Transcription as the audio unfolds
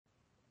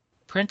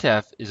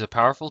Printf is a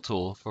powerful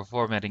tool for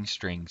formatting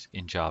strings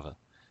in Java.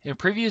 In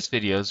previous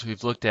videos,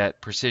 we've looked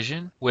at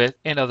precision, width,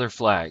 and other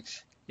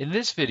flags. In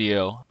this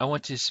video, I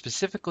want to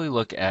specifically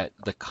look at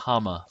the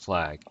comma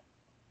flag.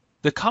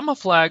 The comma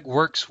flag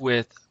works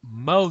with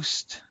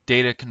most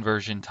data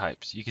conversion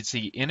types. You can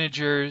see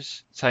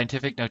integers,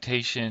 scientific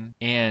notation,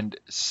 and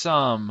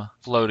some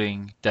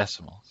floating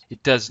decimals.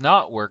 It does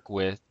not work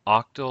with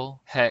octal,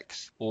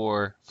 hex,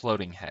 or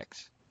floating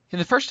hex. In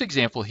the first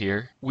example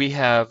here, we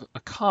have a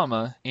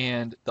comma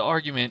and the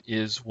argument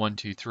is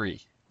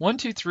 123.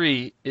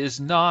 123 is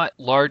not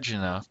large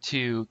enough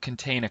to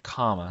contain a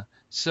comma,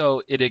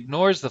 so it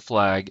ignores the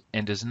flag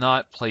and does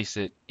not place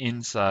it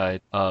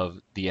inside of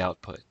the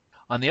output.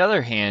 On the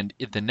other hand,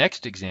 in the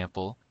next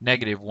example,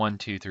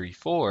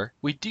 -1234,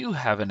 we do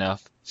have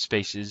enough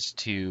spaces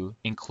to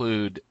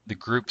include the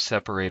group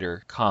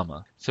separator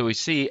comma. So we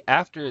see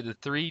after the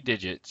 3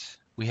 digits,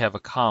 we have a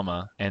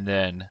comma and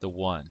then the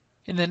 1.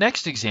 In the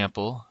next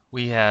example,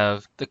 we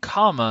have the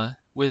comma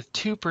with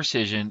 2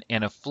 precision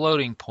and a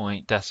floating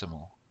point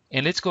decimal.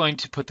 And it's going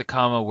to put the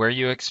comma where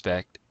you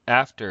expect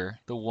after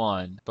the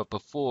 1, but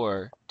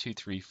before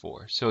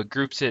 234. So it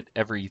groups it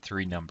every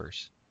 3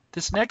 numbers.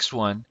 This next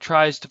one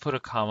tries to put a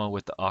comma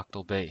with the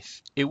octal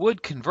base. It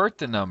would convert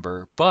the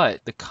number,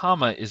 but the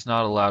comma is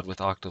not allowed with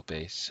octal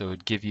base, so it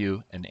would give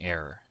you an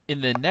error.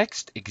 In the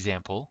next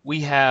example,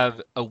 we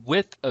have a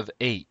width of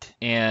 8,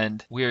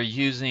 and we are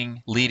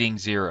using leading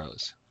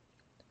zeros.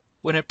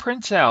 When it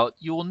prints out,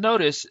 you will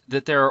notice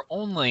that there are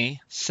only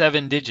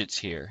 7 digits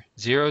here,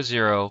 0,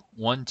 0,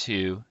 1,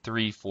 2,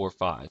 3, 4,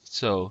 5.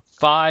 So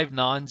 5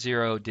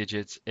 non-zero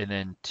digits and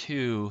then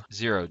 2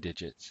 zero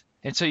digits.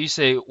 And so you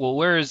say, well,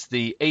 where is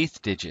the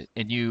 8th digit?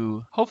 And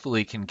you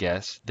hopefully can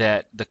guess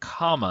that the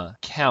comma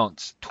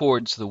counts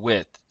towards the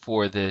width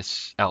for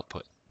this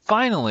output.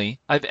 Finally,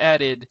 I've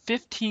added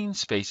 15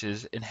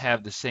 spaces and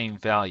have the same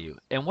value.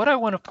 And what I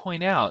want to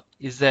point out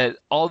is that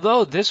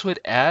although this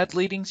would add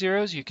leading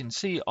zeros, you can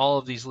see all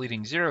of these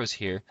leading zeros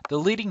here, the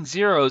leading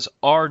zeros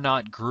are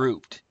not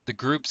grouped. The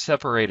group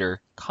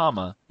separator,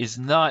 comma, is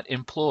not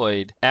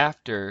employed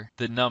after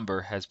the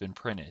number has been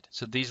printed.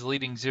 So these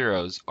leading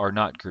zeros are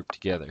not grouped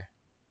together.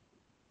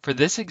 For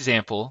this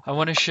example, I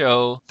want to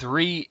show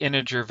 3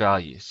 integer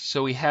values.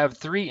 So we have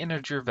 3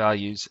 integer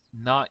values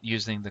not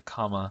using the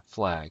comma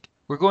flag.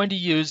 We're going to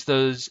use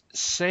those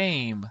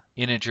same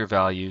integer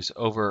values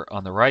over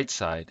on the right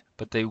side,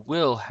 but they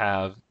will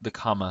have the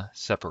comma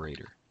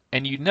separator.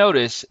 And you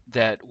notice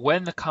that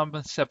when the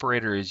comma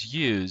separator is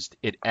used,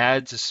 it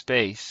adds a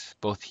space,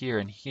 both here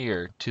and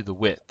here, to the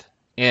width.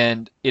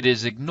 And it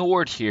is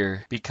ignored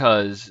here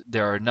because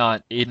there are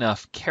not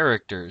enough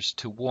characters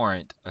to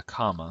warrant a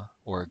comma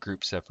or a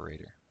group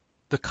separator.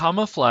 The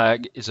comma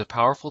flag is a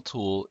powerful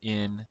tool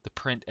in the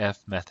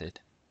printf method.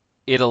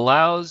 It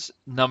allows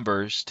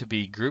numbers to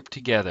be grouped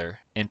together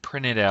and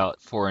printed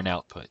out for an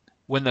output.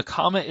 When the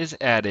comma is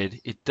added,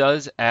 it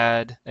does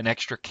add an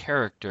extra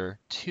character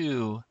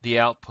to the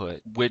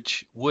output,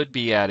 which would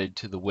be added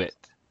to the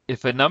width.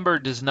 If a number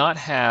does not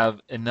have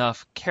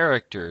enough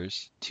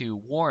characters to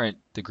warrant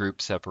the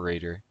group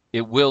separator,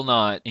 it will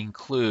not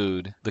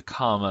include the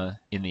comma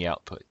in the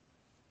output.